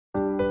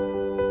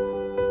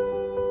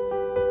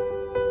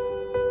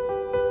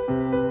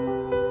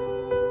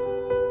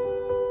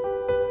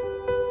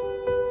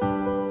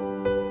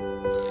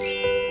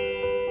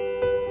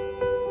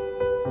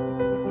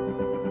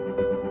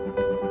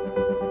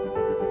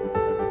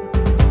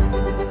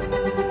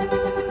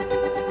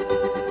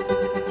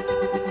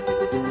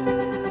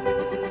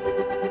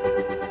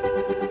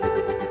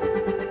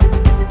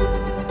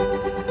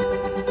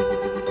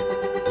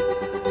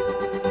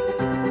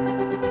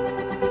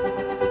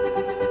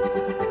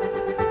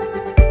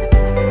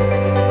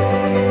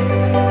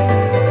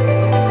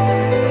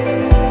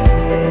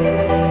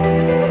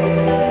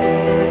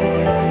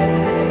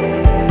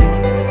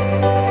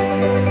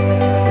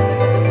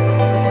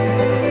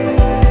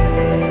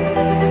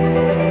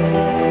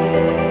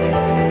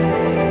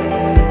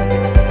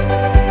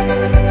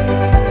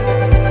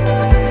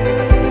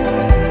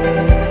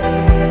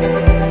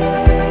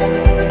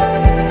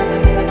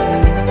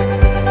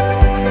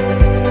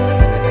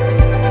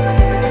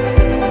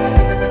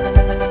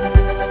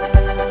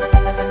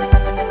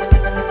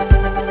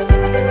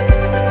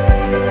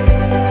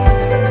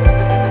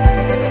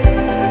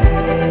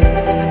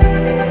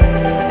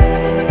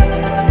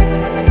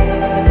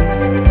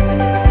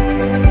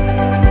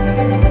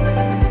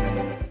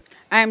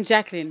I'm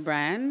Jacqueline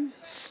Brand,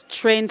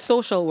 trained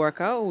social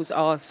worker who's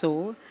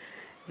also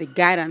the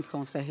guidance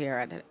counselor here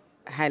at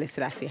Haile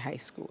Selassie High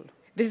School.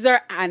 This is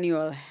our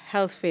annual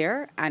health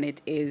fair, and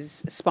it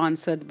is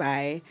sponsored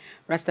by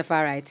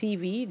Rastafari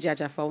TV,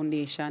 JAHJAH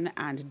Foundation,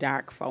 and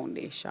Darc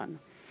Foundation,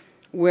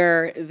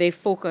 where they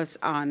focus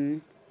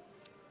on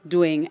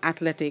doing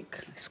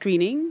athletic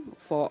screening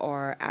for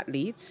our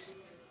athletes.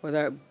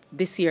 Whether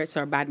this year it's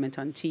our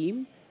badminton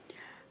team.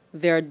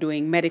 They're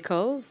doing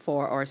medical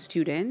for our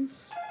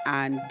students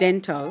and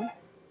dental.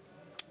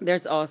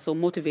 There's also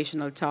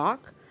motivational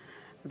talk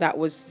that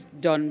was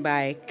done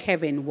by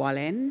Kevin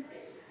Wallen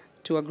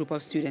to a group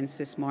of students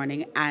this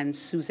morning, and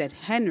Suzette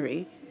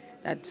Henry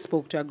that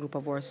spoke to a group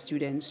of our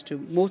students to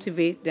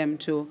motivate them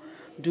to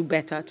do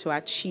better, to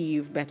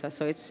achieve better.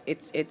 So it's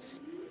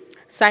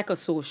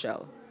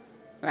psychosocial,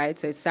 right?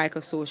 So it's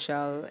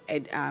psychosocial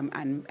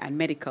and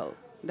medical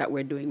that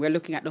we're doing. We're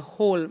looking at the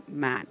whole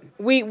man.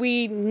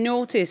 We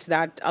notice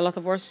that a lot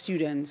of our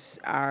students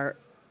are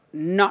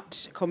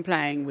not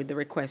complying with the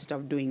request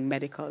of doing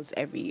medicals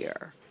every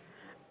year.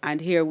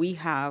 And here we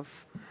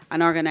have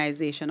an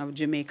organization of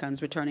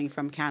Jamaicans returning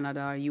from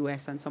Canada,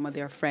 US, and some of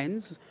their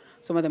friends,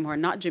 some of them who are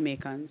not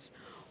Jamaicans,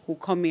 who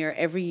come here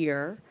every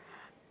year,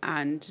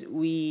 and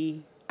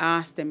we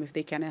ask them if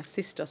they can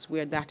assist us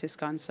where that is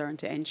concerned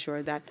to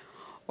ensure that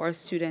our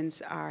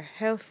students are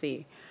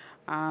healthy.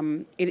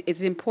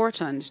 It's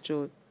important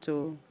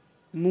to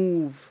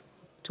move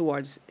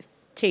towards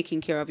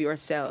taking care of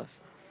yourself,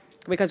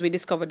 because we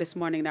discovered this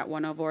morning that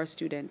one of our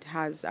students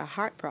has a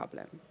heart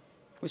problem,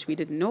 which we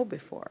didn't know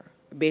before,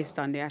 based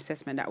on the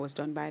assessment that was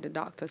done by the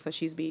doctor. So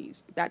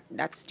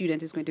that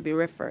student is going to be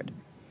referred.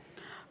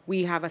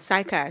 We have a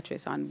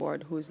psychiatrist on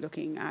board who is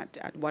looking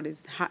at what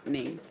is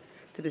happening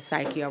to the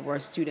psyche of our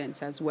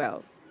students as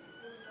well.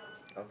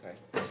 Okay.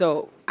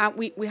 So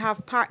we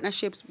have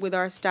partnerships with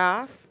our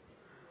staff,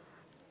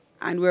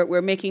 and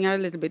we're making it a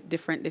little bit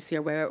different this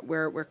year,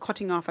 where we're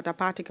cutting off at a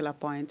particular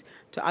point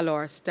to allow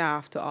our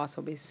staff to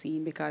also be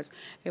seen, because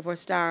if our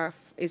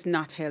staff is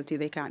not healthy,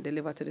 they can't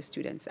deliver to the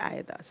students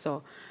either.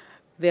 So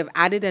they've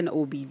added an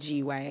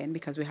OBGYN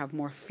because we have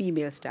more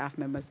female staff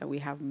members than we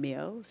have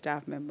male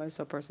staff members,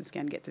 so persons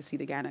can get to see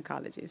the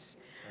gynecologist.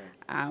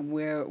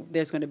 Where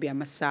there's going to be a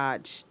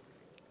massage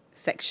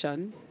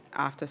section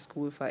after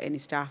school for any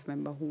staff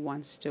member who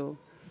wants to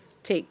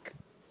take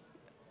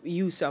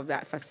use of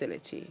that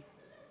facility.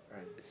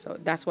 So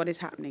that's what is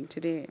happening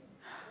today.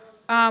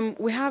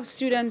 We have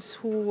students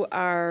who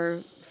are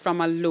from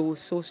a low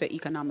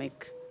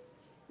socioeconomic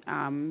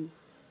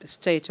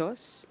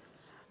status.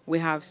 We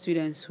have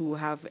students who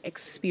have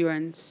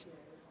experienced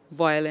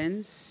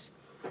violence.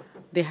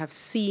 They have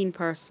seen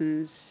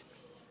persons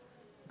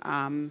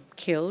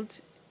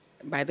killed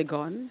by the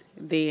gun.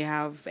 They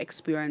have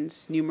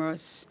experienced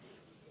numerous,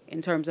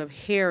 in terms of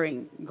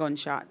hearing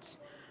gunshots.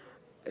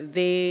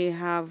 They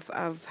have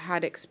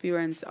had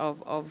experience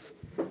of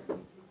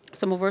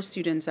some of our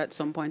students at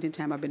some point in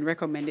time have been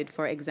recommended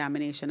for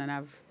examination and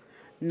have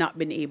not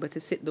been able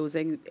to sit those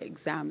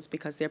exams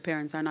because their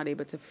parents are not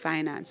able to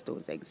finance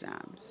those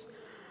exams.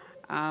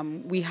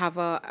 We have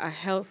a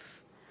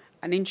health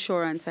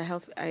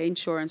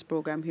insurance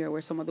program here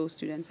where some of those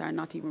students are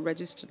not even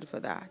registered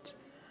for that.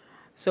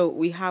 So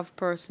we have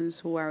persons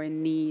who are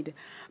in need,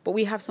 but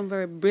we have some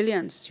very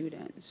brilliant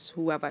students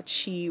who have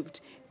achieved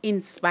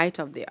in spite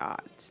of the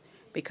odds,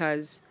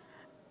 because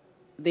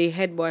the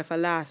head boy for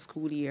last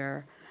school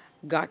year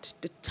got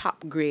the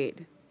top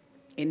grade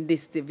in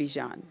this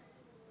division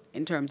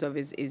in terms of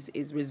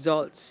his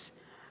results,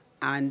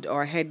 and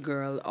our head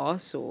girl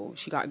also,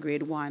 she got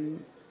grade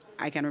 1.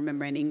 I can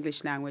remember in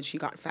English language she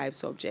got 5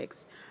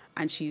 subjects,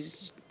 and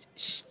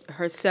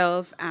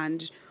herself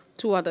and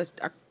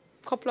a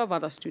couple of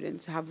other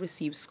students have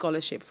received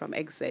scholarship from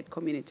EXED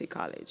Community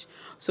College.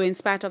 So in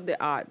spite of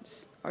the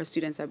odds, our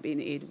students have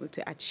been able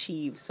to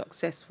achieve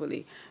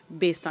successfully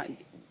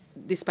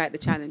despite the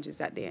challenges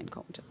that they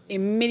encounter.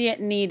 Immediate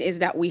need is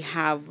that we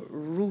have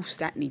roofs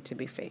that need to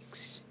be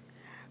fixed.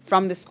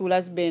 From the school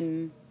has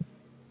been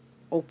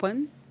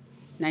open,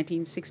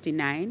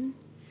 1969.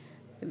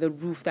 The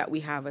roof that we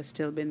have has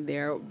still been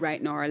there.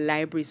 Right now our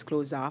library is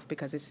closed off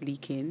because it's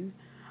leaking.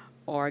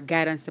 Our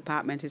guidance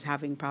department is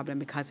having a problem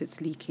because it's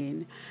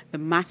leaking. The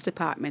maths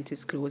department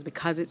is closed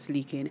because it's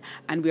leaking.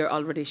 And we are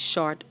already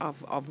short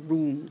of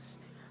rooms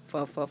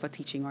for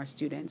teaching our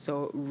students.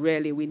 So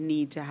really we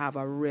need to have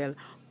a real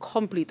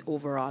complete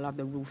overhaul of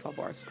the roof of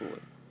our school.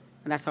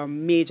 And that's our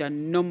major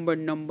number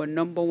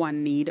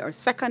one need. Our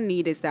second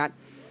need is that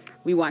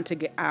we want to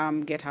get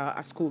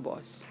a school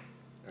bus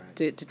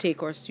to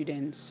take our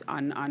students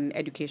on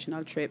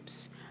educational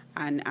trips,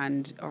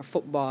 and our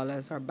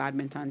footballers, our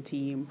badminton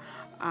team.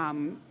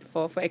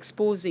 For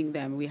exposing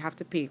them, we have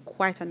to pay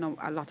quite a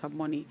lot of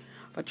money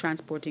for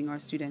transporting our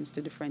students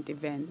to different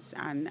events,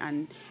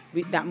 and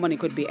that money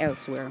could be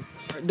elsewhere.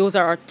 Those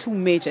are our two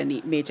major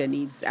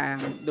needs.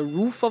 The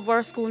roof of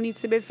our school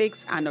needs to be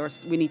fixed, and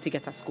we need to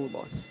get a school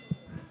bus.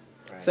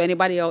 Right. So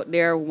anybody out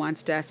there who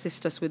wants to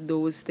assist us with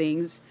those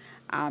things,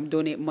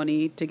 donate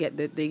money to get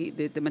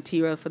the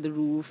material for the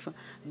roof,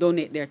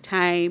 donate their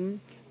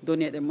time,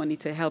 donate their money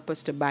to help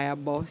us to buy a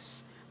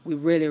bus. We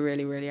really,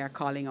 really, really are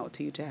calling out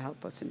to you to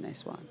help us in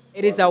this one.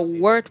 It is a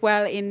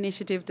worthwhile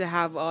initiative to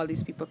have all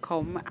these people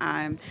come.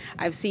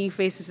 I've seen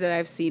faces that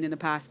I've seen in the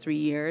past 3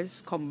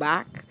 years come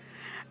back.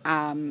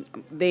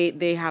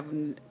 They have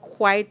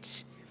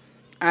quite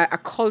a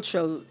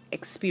cultural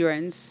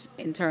experience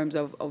in terms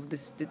of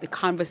the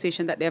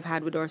conversation that they've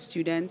had with our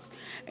students,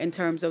 in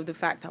terms of the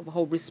fact of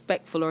how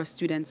respectful our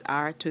students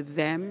are to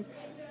them,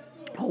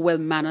 how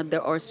well-mannered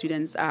our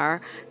students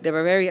are. They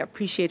were very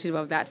appreciative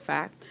of that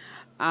fact.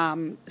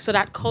 So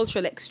that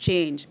cultural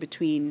exchange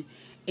between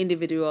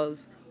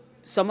individuals,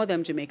 some of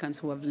them Jamaicans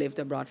who have lived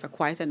abroad for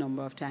quite a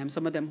number of times,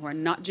 some of them who are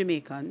not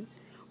Jamaican,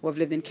 who have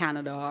lived in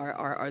Canada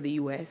or the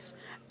US,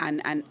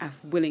 and are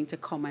willing to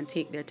come and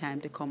take their time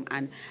to come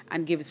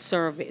and give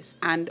service.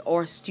 And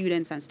our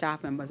students and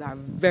staff members are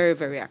very,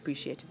 very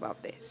appreciative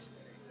of this.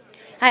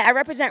 Hi, I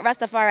represent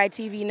Rastafari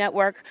TV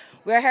Network.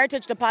 We're a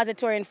heritage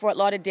depository in Fort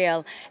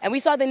Lauderdale, and we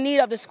saw the need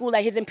of the school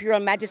that His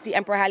Imperial Majesty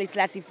Emperor Haile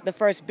Selassie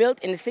I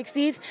built in the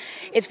 60s.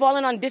 It's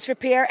fallen on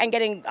disrepair and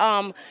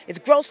it's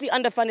grossly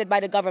underfunded by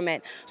the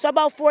government. So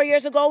about 4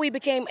 years ago, we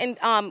became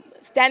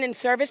standing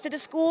service to the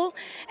school,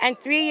 and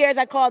 3 years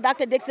I called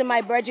Dr. Dixon, my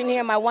brethren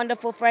here, my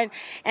wonderful friend,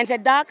 and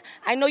said, Doc,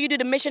 I know you do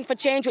the Mission for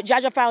Change with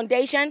JAHJAH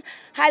Foundation.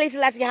 Haile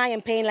Selassie High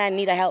and Painland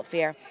need a health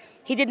fair.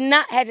 He did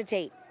not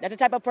hesitate. That's the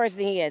type of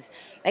person he is.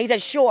 And he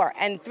said, sure.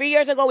 And 3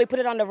 years ago, we put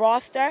it on the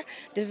roster.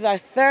 This is our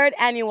 3rd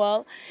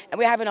annual, and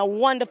we're having a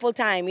wonderful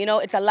time. You know,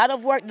 it's a lot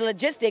of work, the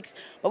logistics,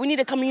 but we need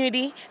a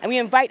community, and we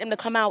invite them to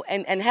come out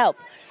and help.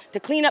 To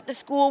clean up the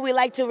school, we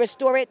like to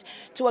restore it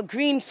to a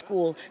green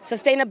school.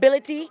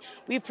 Sustainability,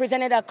 we've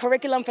presented a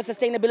curriculum for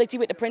sustainability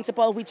with the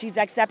principal, which he's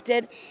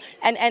accepted,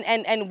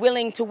 and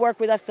willing to work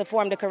with us to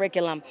form the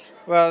curriculum.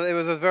 Well, it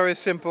was a very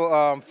simple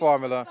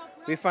formula.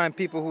 We find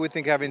people who we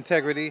think have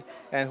integrity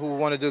and who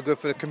want to do good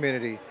for the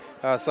community.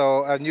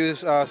 So I knew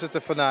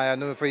Sister Fanai, I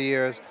knew her for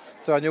years,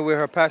 so I knew where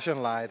her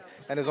passion lied,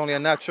 and it was only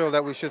natural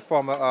that we should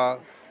form a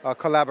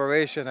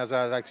collaboration, as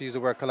I like to use the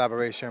word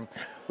collaboration,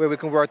 where we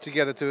can work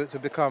together to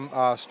become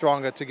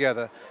stronger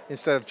together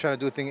instead of trying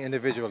to do things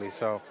individually.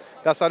 So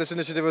that's how this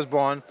initiative was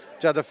born.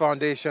 JAHJAH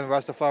Foundation,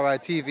 Rastafari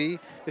TV.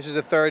 This is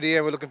the 3rd year,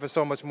 and we're looking for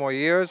so much more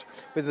years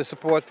with the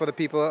support for the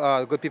people,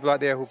 good people out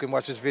there who can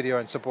watch this video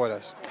and support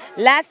us.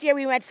 Last year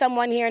we met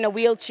someone here in a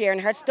wheelchair,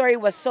 and her story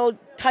was so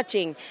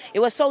touching. It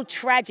was so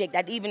tragic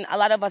that even a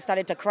lot of us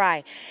started to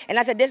cry. And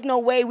I said, there's no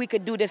way we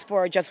could do this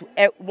for just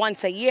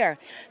once a year.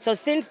 So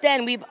since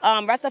then,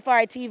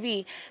 Rastafari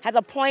TV has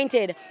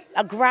appointed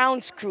a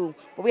grounds crew,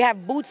 where we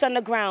have boots on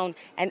the ground,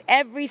 and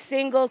every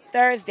single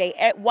Thursday,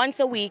 once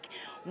a week,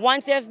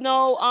 once there's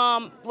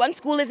once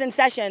school is in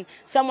session,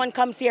 someone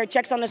comes here,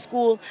 checks on the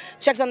school,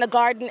 checks on the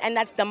garden, and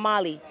that's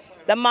Damali.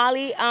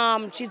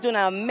 Damali, she's doing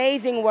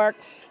amazing work.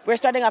 We're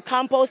starting a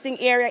composting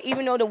area,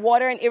 even though the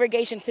water and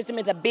irrigation system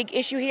is a big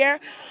issue here.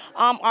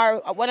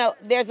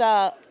 There's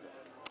a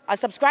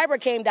subscriber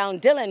came down,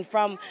 Dylan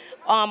from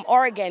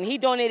Oregon. He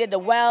donated the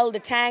well, the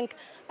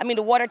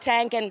water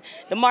tank, and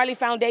the Marley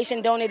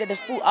Foundation donated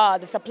the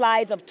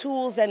supplies of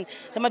tools and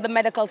some of the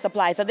medical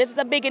supplies. So this is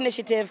a big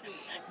initiative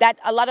that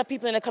a lot of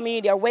people in the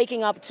community are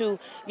waking up to,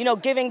 you know,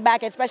 giving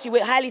back, especially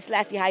with Haile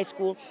Selassie High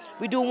School.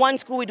 We do one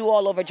school, we do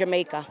all over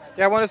Jamaica.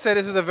 Yeah, I want to say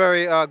this is a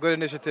very good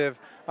initiative.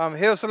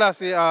 Haile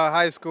Selassie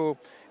High School,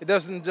 it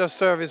doesn't just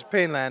service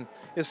Painland,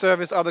 it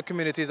serves other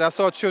communities. I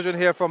saw children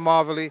here from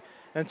Marvelly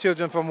and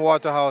children from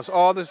Waterhouse,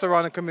 all the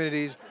surrounding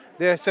communities.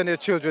 They send their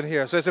children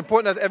here. So it's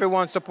important that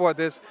everyone support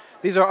this.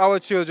 These are our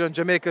children,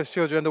 Jamaica's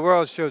children, the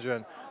world's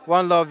children.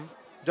 One love,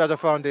 JAHJAH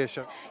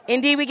Foundation.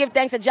 Indeed, we give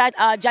thanks to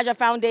JAHJAH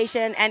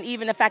Foundation and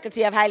even the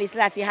faculty of Haile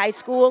Selassie High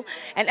School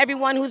and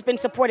everyone who's been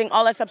supporting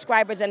all our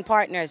subscribers and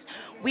partners.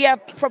 We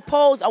have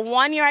proposed a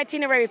 1-year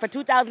itinerary for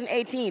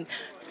 2018.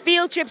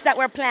 Field trips that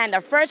were planned.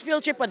 Our first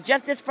field trip was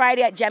just this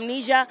Friday at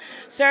JAHJAH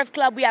Surf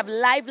Club. We have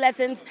live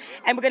lessons,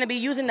 and we're going to be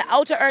using the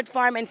Outer Earth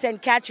Farm in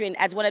St. Catherine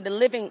as one of the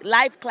living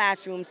live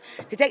classrooms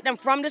to take them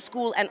from the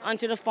school and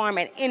onto the farm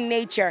and in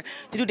nature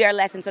to do their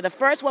lessons. So the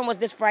first one was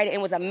this Friday and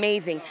it was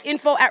amazing.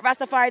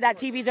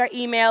 info@rastafari.tv is our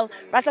email.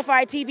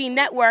 Rastafari TV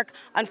Network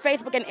on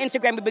Facebook and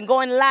Instagram. We've been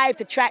going live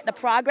to track the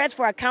progress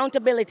for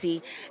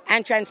accountability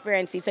and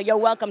transparency. So you're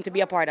welcome to be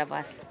a part of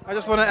us. I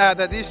just want to add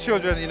that these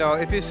children, you know,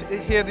 if you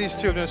hear these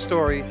children's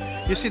story,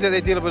 you see that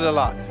they deal with a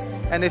lot,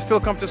 and they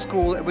still come to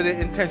school with the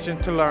intention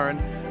to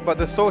learn, but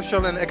the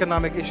social and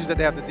economic issues that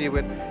they have to deal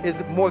with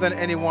is more than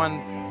any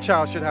one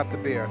child should have to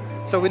bear.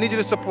 So we need you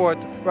to support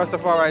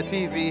Rastafari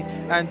TV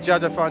and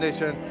JAHJAH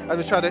Foundation as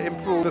we try to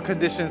improve the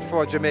conditions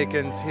for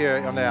Jamaicans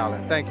here on the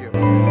island. Thank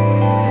you.